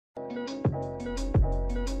Hello,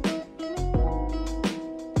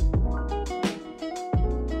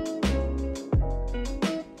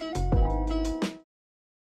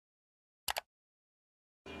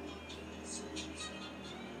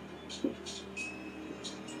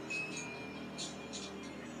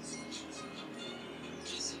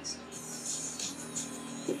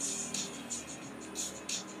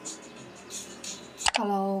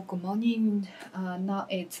 good morning. Now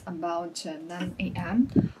it's about 9 a.m.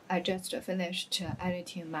 I just finished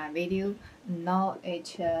editing my video. Now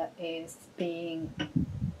it is being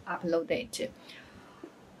uploaded.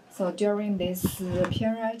 So during this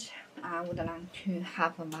period, I would like to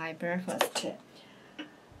have my breakfast.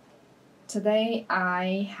 Today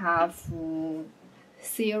I have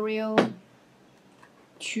cereal,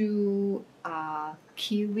 two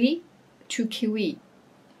kiwi,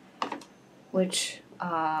 which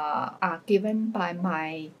are given by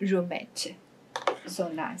my roommate. So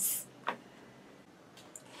nice.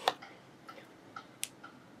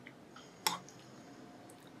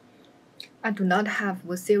 I do not have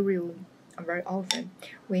cereal very often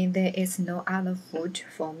when there is no other food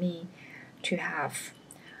for me to have.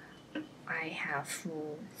 I have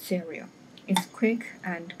cereal. It's quick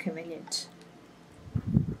and convenient.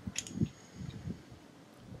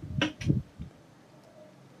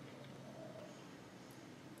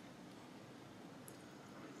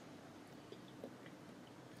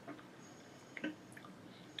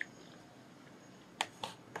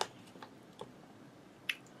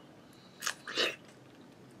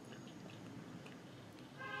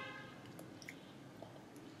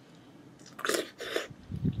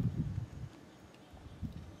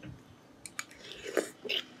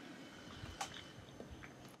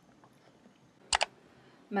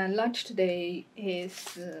 My lunch today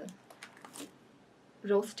is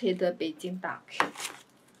roasted Beijing duck.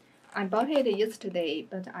 I bought it yesterday,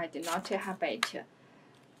 but I did not have it.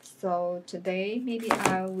 So today maybe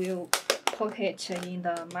I will put it in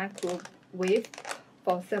the microwave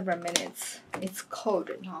for several minutes. It's cold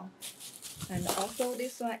now. And also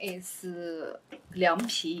this one is 凉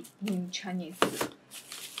皮 in Chinese.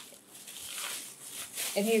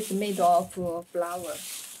 It is made of flour.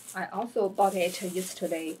 I also bought it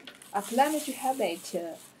yesterday. I planned to have it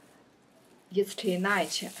yesterday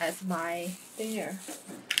night as my dinner.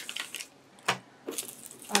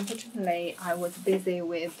 Unfortunately, I was busy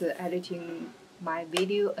with editing my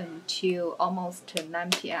video until almost 9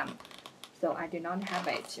 p.m. So I did not have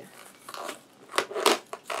it.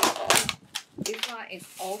 This one is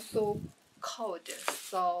also cold,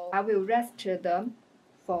 so I will rest them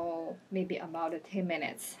for maybe about 10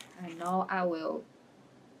 minutes. And now I will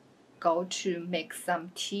go to make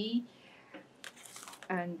some tea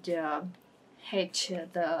and heat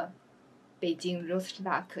the Beijing roast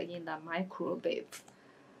duck in the microwave.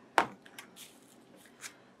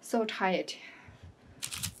 So tired,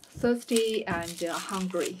 thirsty and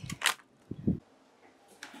hungry.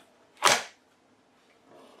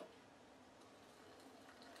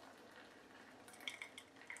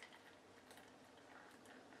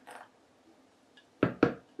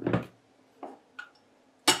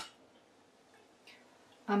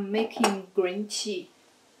 I'm making green tea.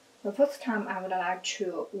 The first time I would like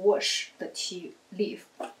to wash the tea leaf.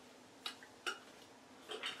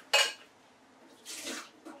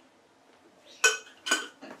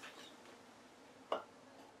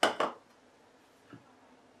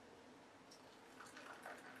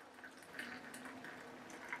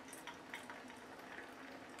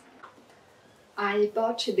 I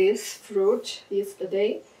bought this fruit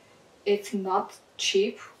yesterday. It's not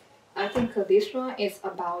cheap. I think this one is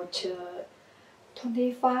about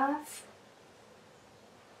 25,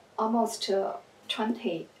 almost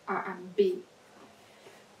 20 RMB.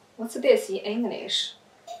 What's this in English?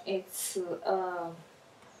 It's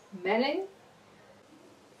melon.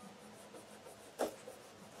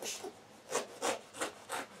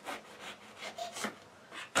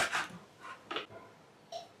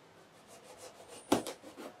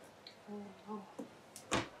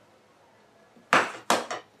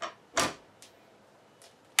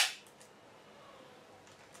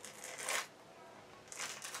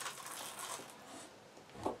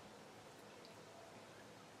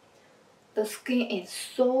 The skin is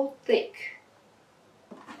so thick.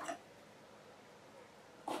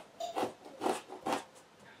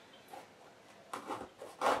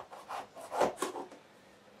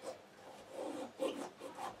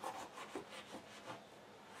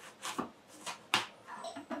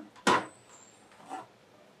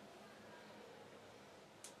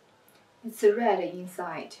 It's red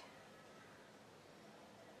inside.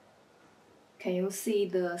 Can you see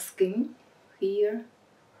the skin here?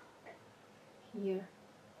 here.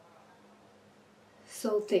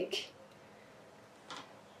 So thick.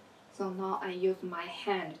 So now I use my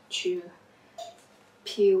hand to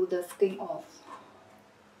peel the skin off.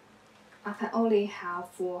 I can only have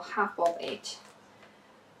half of it.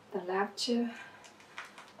 The left is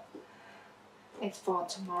for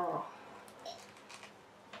tomorrow.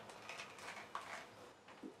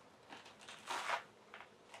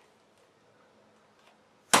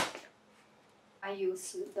 I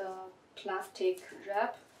use the plastic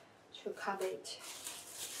wrap to cover it,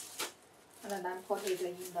 and then put it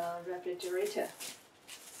in the refrigerator.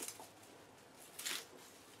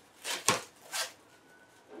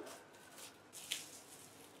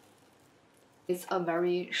 It's a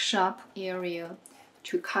very sharp area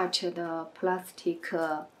to cut the plastic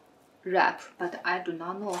wrap, but I do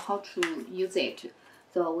not know how to use it.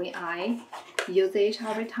 So when I use it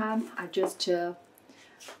every time, I just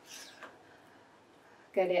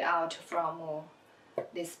get it out from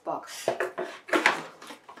this box.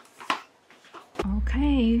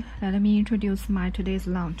 Okay, let me introduce my today's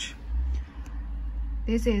lunch.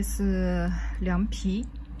 This is Liang Pi.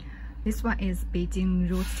 This one is Beijing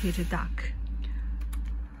roasted duck.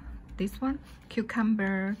 This one,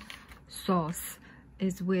 cucumber sauce,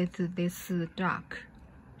 is with this duck.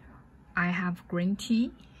 I have green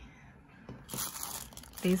tea.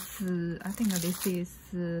 This, I think this is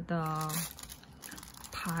the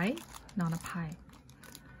pie, not a pie.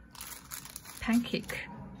 Pancake.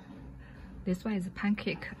 This one is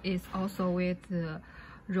pancake. It's also with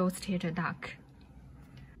roasted duck.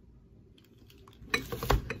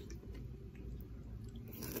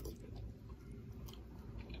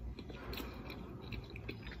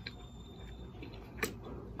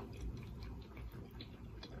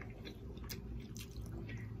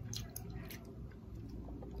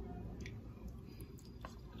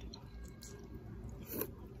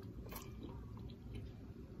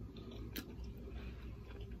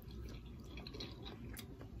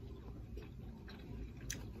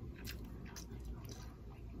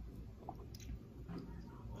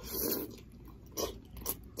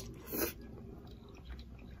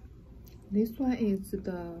 This one is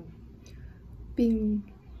the bean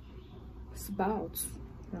sprouts,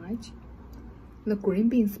 right? The green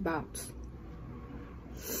bean sprouts.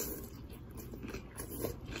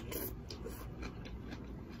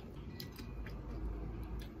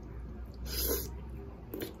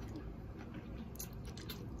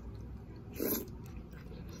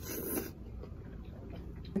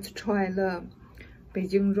 Let's try the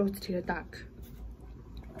Beijing roasted duck.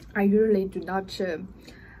 I usually do not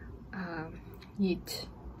eat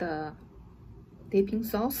the dipping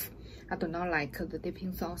sauce. I do not like the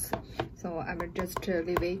dipping sauce, so I will just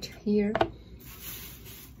leave it here.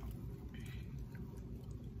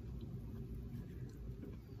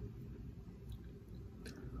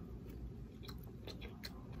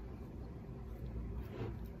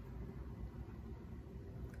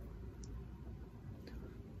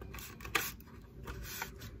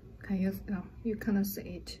 Can you? No, you cannot see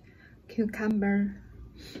it. Cucumber,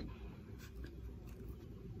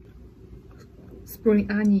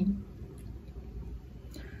 spring onion.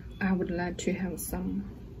 I would like to have some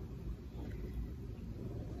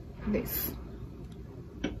this.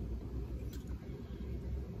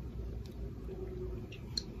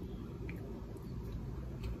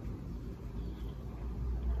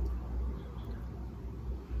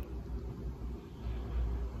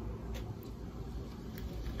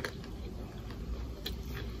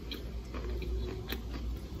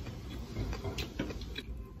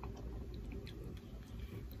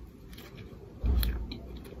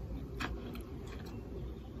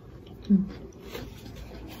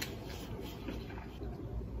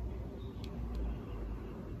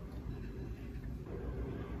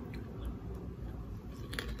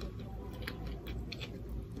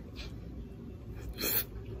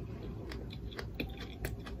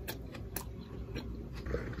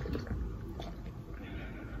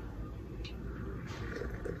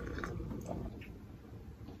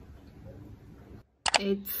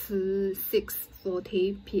 It's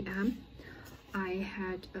 6:40 p.m. I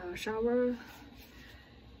had a shower.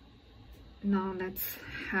 Now let's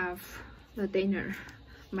have the dinner.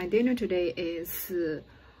 My dinner today is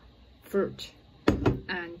fruit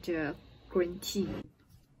and green tea.